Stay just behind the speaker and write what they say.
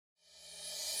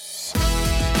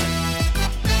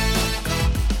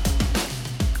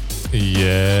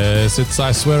Yes, it's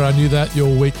I Swear I Knew That, your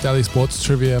week daily sports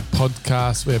trivia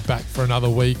podcast. We're back for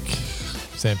another week.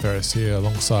 Sam Ferris here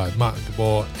alongside Martin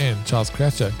Gabor and Charles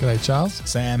Croucher. G'day, Charles.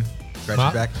 Sam, great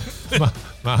to be back.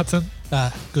 Martin.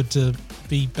 Good to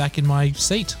be back in my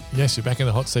seat. Yes, you're back in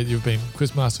the hot seat. You've been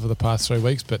quizmaster for the past 3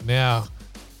 weeks, but now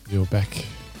you're back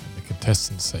in the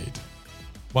contestant seat.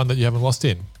 One that you haven't lost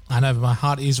in. I know my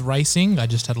heart is racing. I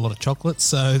just had a lot of chocolate,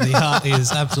 so the heart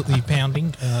is absolutely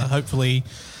pounding. Hopefully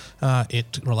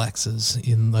it relaxes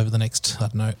over the next,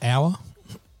 hour.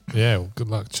 Yeah, well, good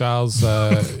luck, Charles.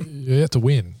 You have to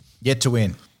win. Yet to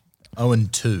win.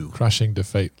 0-2. Crushing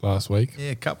defeat last week. Yeah,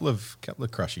 a couple of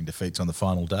crushing defeats on the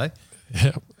final day.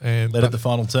 Yeah, and Led at the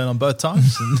final turn on both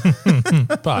times.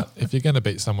 but if you're going to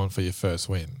beat someone for your first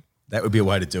win, That would be a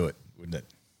way to do it, wouldn't it?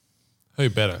 who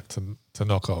better to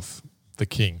knock off the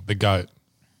king, the GOAT,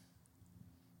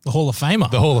 The Hall of Famer.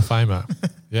 the Hall of Famer?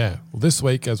 Yeah. Well, this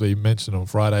week, as we mentioned on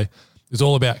Friday, is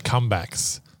all about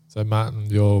comebacks. So, Martin,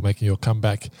 you're making your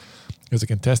comeback as a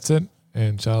contestant,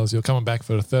 and Charles, you're coming back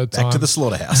for the third time. Back to the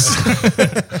slaughterhouse.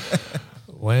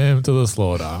 Lamb to the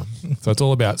slaughter. So it's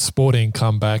all about sporting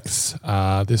comebacks.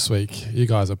 This week, you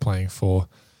guys are playing for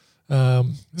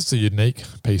this is a unique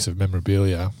piece of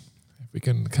memorabilia. If we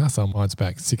can cast our minds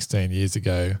back 16 years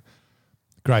ago,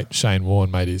 great Shane Warne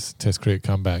made his Test cricket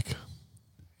comeback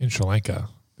in Sri Lanka.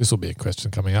 This will be a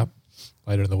question coming up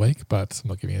later in the week, but I'm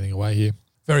not giving anything away here.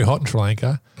 Very hot in Sri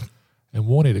Lanka, and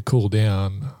Warney, to cool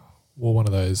down, wore one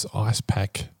of those ice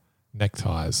pack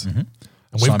neckties. Mm-hmm. And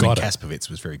we've Simon got it. Kaspovitz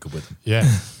was very good with them. Yeah,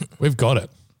 we've got it.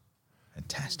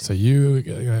 Fantastic. So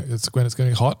it's when it's going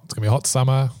to be hot. It's going to be a hot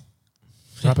summer.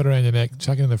 Wrap it around your neck.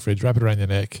 Chuck it in the fridge. Wrap it around your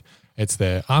neck. It's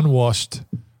there, unwashed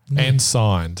and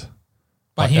signed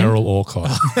by him? Errol Orcott,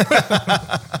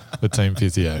 the team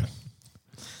physio.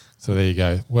 So there you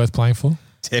go. Worth playing for?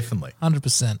 Definitely.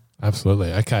 100%.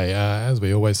 Absolutely. Okay, as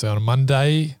we always say on a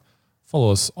Monday,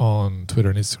 follow us on Twitter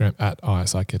and Instagram at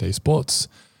ISIKT Sports,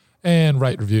 and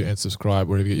rate, review, and subscribe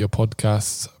wherever you get your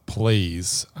podcasts,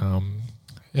 please.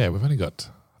 We've only got,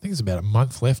 I think it's about a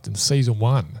month left in season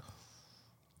 1.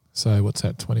 So what's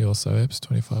that, 20 or so eps,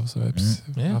 25 or so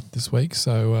eps after this week.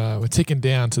 So we're ticking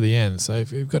down to the end. So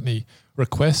if you've got any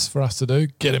requests for us to do,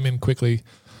 get them in quickly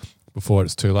before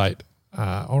it's too late.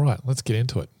 All right, let's get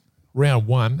into it. Round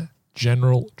 1,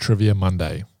 General Trivia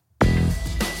Monday.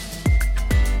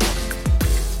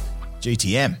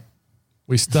 GTM.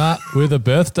 We start with a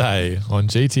birthday on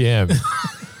GTM.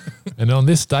 And on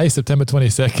this day, September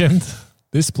 22nd,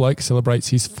 this bloke celebrates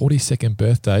his 42nd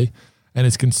birthday and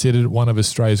is considered one of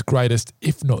Australia's greatest,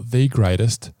 if not the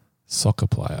greatest, soccer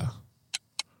player.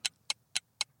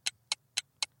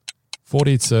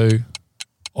 42,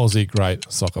 Aussie great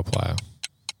soccer player.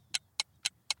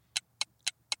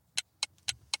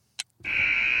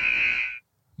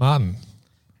 Martin.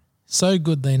 So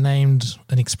good they named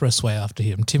an expressway after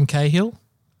him. Tim Cahill.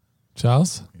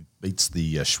 Charles. Beats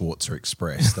the Schwarzer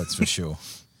Express, that's for sure.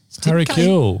 Harry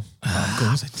Kewell.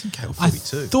 Was it Tim Cahill, I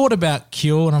 42? thought about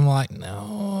Kuehl and I'm like,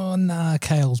 no,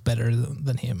 Cahill's better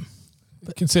than him.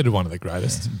 Considered one of the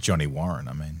greatest. Johnny Warren,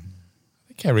 I mean. I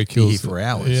think Harry Kewell's Here for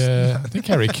hours. Yeah, I think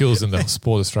Harry Kewell's in the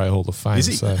Sport Australia Hall of Fame. Is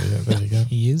he? So yeah, there you go.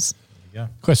 He is. Yeah.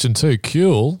 Question 2.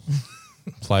 Kewell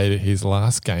played his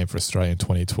last game for Australia in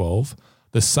 2012.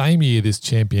 The same year this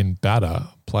champion batter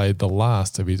played the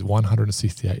last of his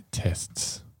 168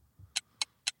 tests.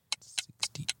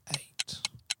 68.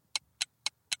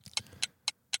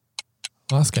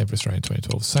 Last game for Australia in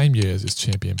 2012. Same year as this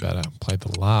champion batter played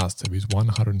the last of his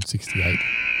 168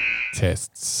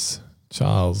 tests.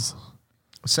 Charles.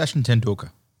 Sachin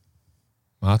Tendulkar.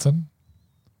 Martin?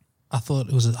 I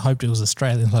hoped it was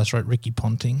Australian, so I wrote Ricky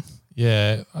Ponting.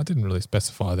 Yeah, I didn't really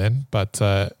specify then, but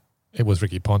it was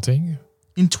Ricky Ponting.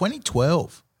 In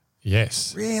 2012.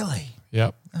 Yes. Really?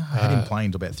 Yep. I had him playing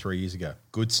until about 3 years ago.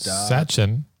 Good start.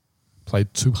 Sachin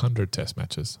played 200 test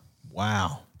matches.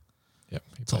 Wow. Yep.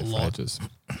 He played for ages.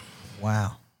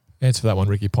 Wow. Answer for that one,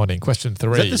 Ricky Ponting. Question 3.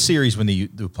 Was that the series when they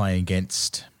were playing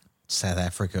against South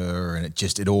Africa and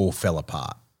it all fell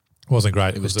apart? Wasn't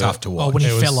great. It was tough to watch. Oh, when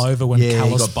he fell over when he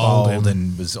Callis got bowled him.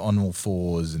 and was on all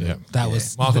fours. And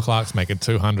was Michael Clark's making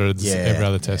 200s Yeah, every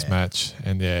other test match.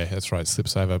 And yeah, that's right.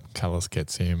 Slips over. Callis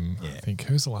gets him. Yeah. I think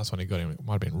who's the last one he got him? It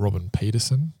might have been Robin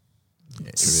Peterson.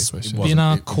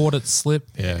 Spinner, caught it slip.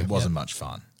 Yeah. It wasn't much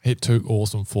fun. Hit 2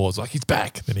 awesome fours. Like, he's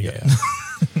back. Then he got out.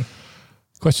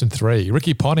 Question 3.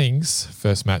 Ricky Ponting's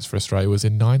first match for Australia was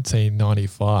in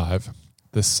 1995.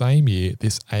 The same year,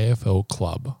 this AFL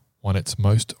club won its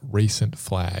most recent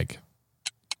flag.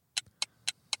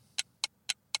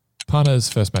 Punter's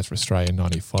first match for Australia in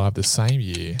 95. The same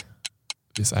year,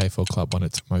 this AFL club won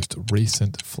its most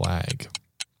recent flag?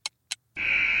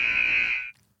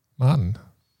 Martin.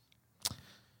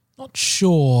 Not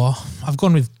sure. I've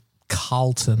gone with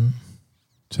Carlton.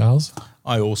 Charles?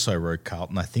 I also wrote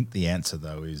Carlton. I think the answer,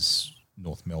 though, is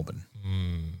North Melbourne.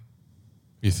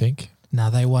 You think? No,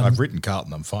 they won. I've written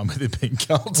Carlton. I'm fine with it being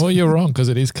Carlton. Well, you're wrong because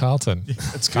it is Carlton.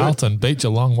 That's good. Carlton beat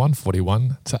Geelong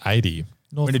 141-80.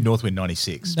 When did North win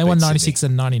 96? They won Beat 96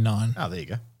 Sydney. and 99. Oh, there you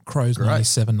go. Crows Great.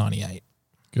 97, 98.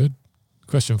 Good.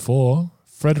 Question 4.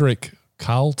 Frederick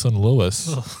Carlton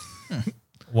Lewis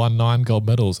won 9 gold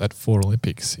medals at 4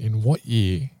 Olympics. In what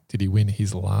year did he win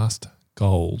his last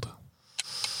gold?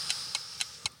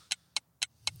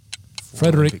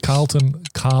 Frederick Olympics. Carlton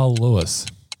Carl Lewis.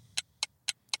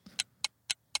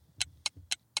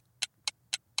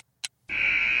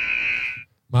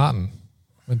 Martin,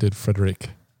 when did Frederick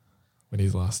win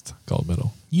his last gold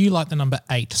medal? You like the number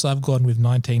 8, so I've gone with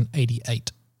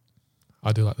 1988.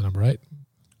 I do like the number 8.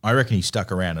 I reckon he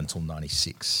stuck around until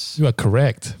 96. You are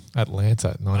correct.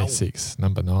 Atlanta, 96,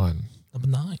 number 9. Number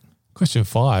 9. Question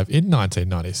 5. In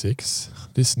 1996,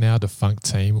 this now defunct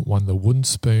team won the wooden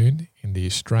spoon in the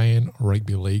Australian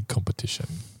Rugby League competition.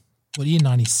 What year?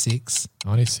 96.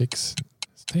 96.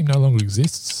 This team no longer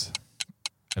exists,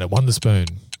 and it won the spoon.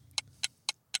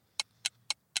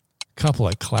 Couple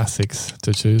of classics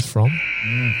to choose from.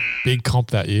 Big comp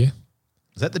that year.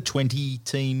 Was that the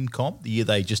 20-team comp, the year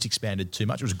they just expanded too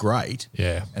much? It was great.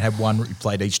 Yeah. And had one, you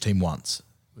played each team once.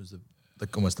 It was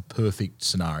almost the perfect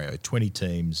scenario. 20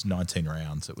 teams, 19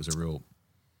 rounds. It was a real,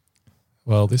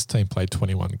 Well, this team played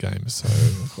 21 games, so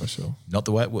I'm not quite sure. not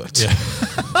the way it worked. Yeah.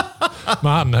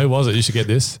 Martin, who was it? You should get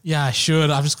this. Yeah, I should.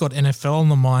 I've just got NFL on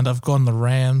the mind. I've gone the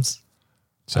Rams.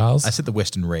 Charles? I said the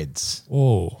Western Reds.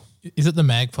 Oh, Is it the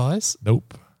Magpies?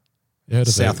 nope. You heard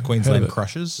of South it? Queensland Heard of it?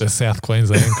 Crushers. The South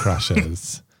Queensland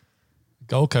Crushers.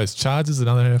 Gold Coast Chargers,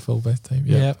 another NFL-based team.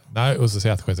 Yeah. Yep. No, it was the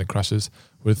South Queensland Crushers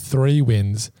with 3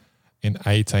 wins and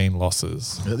 18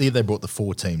 losses. The year they brought the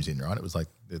 4 teams in, right? It was like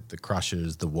the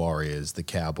Crushers, the Warriors, the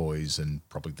Cowboys, and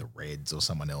probably the Reds or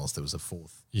someone else. There was a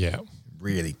 4th. Yeah.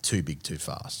 Really too big, too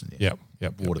fast. And Yep.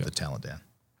 watered the talent down.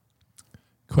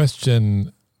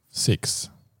 Question 6.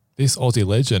 This Aussie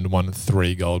legend won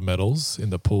 3 gold medals in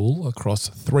the pool across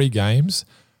 3 games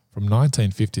from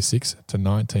 1956 to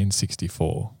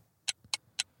 1964.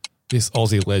 This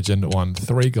Aussie legend won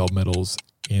 3 gold medals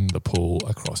in the pool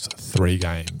across 3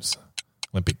 games,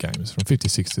 Olympic Games, from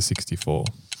 56 to 64.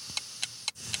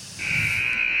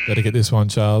 Better get this one,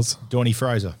 Charles. Donnie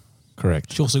Fraser.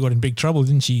 Correct. She also got in big trouble.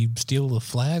 Didn't she steal the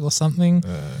flag or something?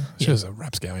 She was a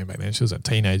rapscallion back then. She was a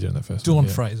teenager in the first Dawn one.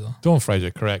 Yeah. Fraser. Dawn Fraser,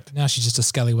 correct. Now she's just a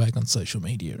scallywag on social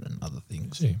media and other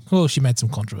things. Gee. Well, she made some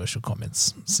controversial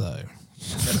comments. So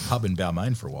Had a pub in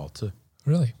Balmain for a while too.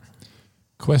 Really?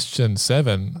 Question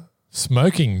 7.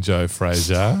 Smoking Joe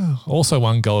Frazier also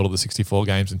won gold at the 64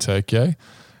 games in Tokyo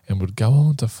and would go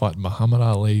on to fight Muhammad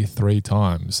Ali 3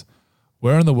 times.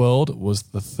 Where in the world was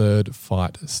the 3rd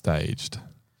fight staged?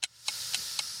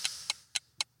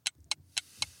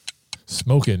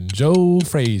 Smoking Joe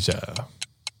Frazier.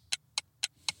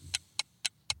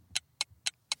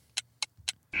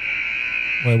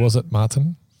 Where was it,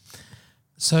 Martin?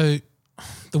 So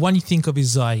the one you think of is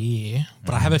Zaire,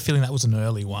 but I have a feeling that was an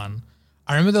early one.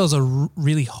 I remember there was a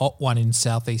really hot one in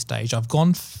Southeast Asia. I've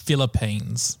gone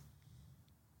Philippines.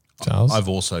 Charles? I've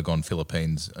also gone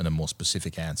Philippines and a more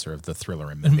specific answer of the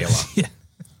thriller in Manila. Yeah.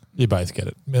 You both get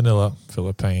it. Manila,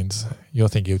 Philippines. You're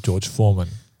thinking of George Foreman.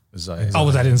 Zaire. Oh,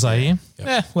 was that in Zaire?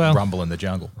 Yeah, well, Rumble in the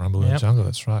Jungle. Rumble in the Yep. Jungle,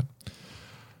 that's right.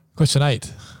 Question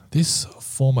 8. This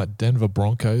former Denver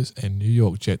Broncos and New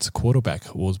York Jets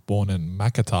quarterback was born in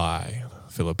Makati,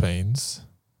 Philippines,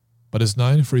 but is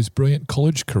known for his brilliant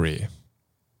college career.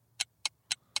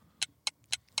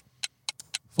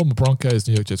 Former Broncos,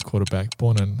 New York Jets quarterback,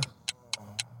 born in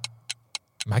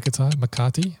Makati? I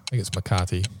think it's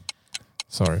Makati.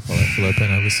 Sorry for the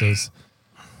Filipino listeners.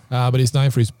 But he's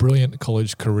known for his brilliant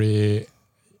college career.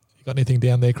 You got anything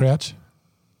down there, Crouch?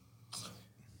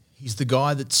 He's the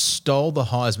guy that stole the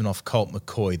Heisman off Colt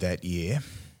McCoy that year.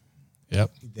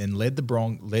 Yep. He then led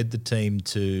the team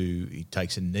to, he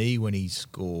takes a knee when he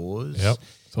scores. Yep.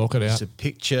 Talk it It's out. a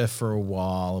picture for a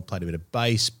while. Played a bit of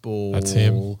baseball. That's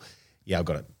him. Yeah, I've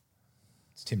got it.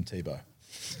 It's Tim Tebow.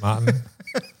 Martin.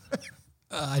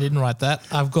 I didn't write that.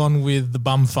 I've gone with the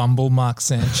bum fumble, Mark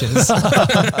Sanchez.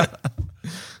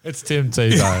 It's Tim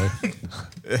Tebow.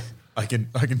 I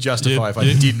can justify if I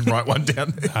you- didn't write one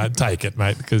down there. Take it,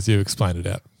 mate, because you explained it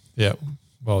out. Yeah.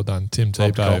 Well done, Tim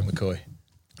Colt Tebow. McCoy.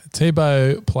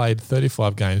 Tebow played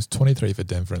 35 games, 23 for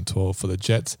Denver and 12 for the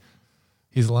Jets.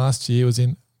 His last year was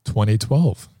in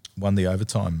 2012. Won the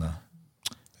overtime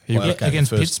Playoff game against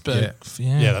first. Pittsburgh.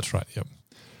 Yeah. Yeah, that's right. Yep.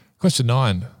 Question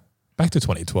 9. Back to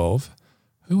 2012.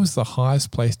 Who was the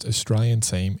highest placed Australian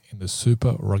team in the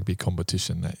Super Rugby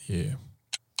competition that year?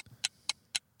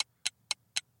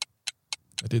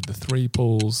 They did the 3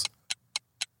 pools.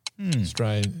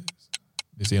 Australia,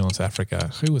 New Zealand, South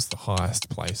Africa. Who was the highest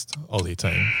placed Aussie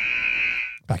team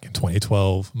back in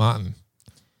 2012? Martin.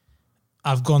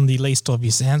 I've gone the least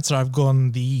obvious answer. I've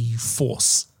gone the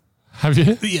Force. Have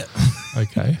you? Yeah.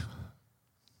 Okay.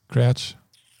 Crouch.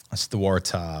 That's the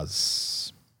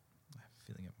Waratahs.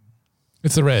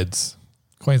 It's the Reds.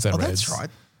 Queensland Oh, Reds. that's right.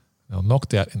 They were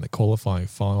knocked out in the qualifying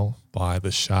final by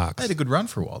the Sharks. They had a good run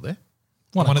for a while there.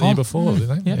 Won it the year before,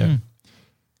 didn't they? Yeah.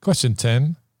 Question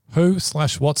 10.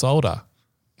 Who/what's older?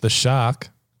 The Shark,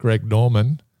 Greg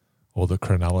Norman, or the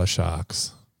Cronulla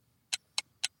Sharks?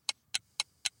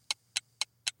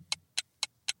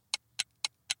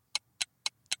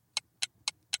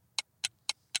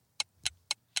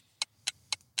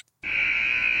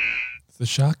 Is the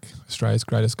Shark Australia's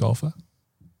greatest golfer?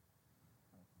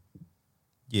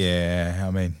 Yeah,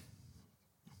 I mean,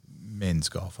 men's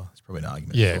golfer. It's probably an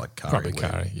argument Yeah, for like Curry. probably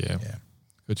Webb. Curry, yeah. Yeah.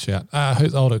 Good shout.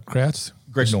 Who's older, Crouch?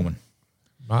 Greg Norman.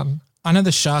 Martin? I know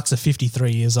the Sharks are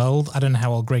 53 years old. I don't know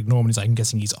how old Greg Norman is. I'm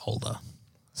guessing he's older.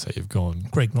 So you've gone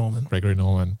Greg Norman. Gregory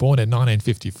Norman. Born in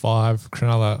 1955.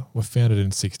 Cronulla were founded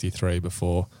in 63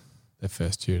 before their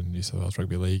first year in the New South Wales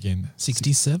Rugby League in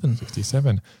 67.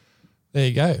 67. There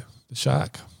you go. The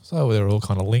Shark. So they're all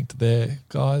kind of linked there,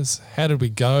 guys. How did we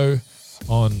go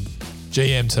on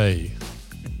GMT?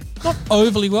 Not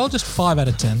overly well, just 5 out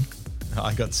of 10.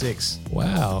 I got 6.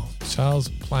 Wow. Charles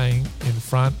playing in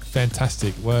front.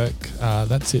 Fantastic work.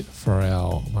 That's it for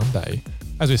our Monday.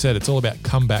 As we said, it's all about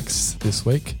comebacks this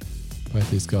week. Both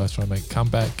these guys trying to make a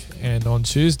comeback. And on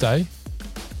Tuesday,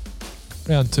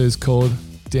 round 2's called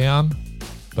Down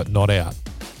But Not Out.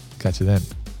 Catch you then.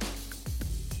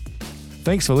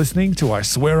 Thanks for listening to I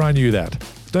Swear I Knew That.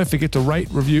 Don't forget to rate,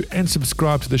 review and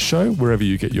subscribe to the show wherever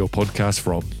you get your podcast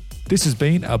from. This has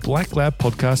been a Black Lab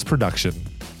Podcast production.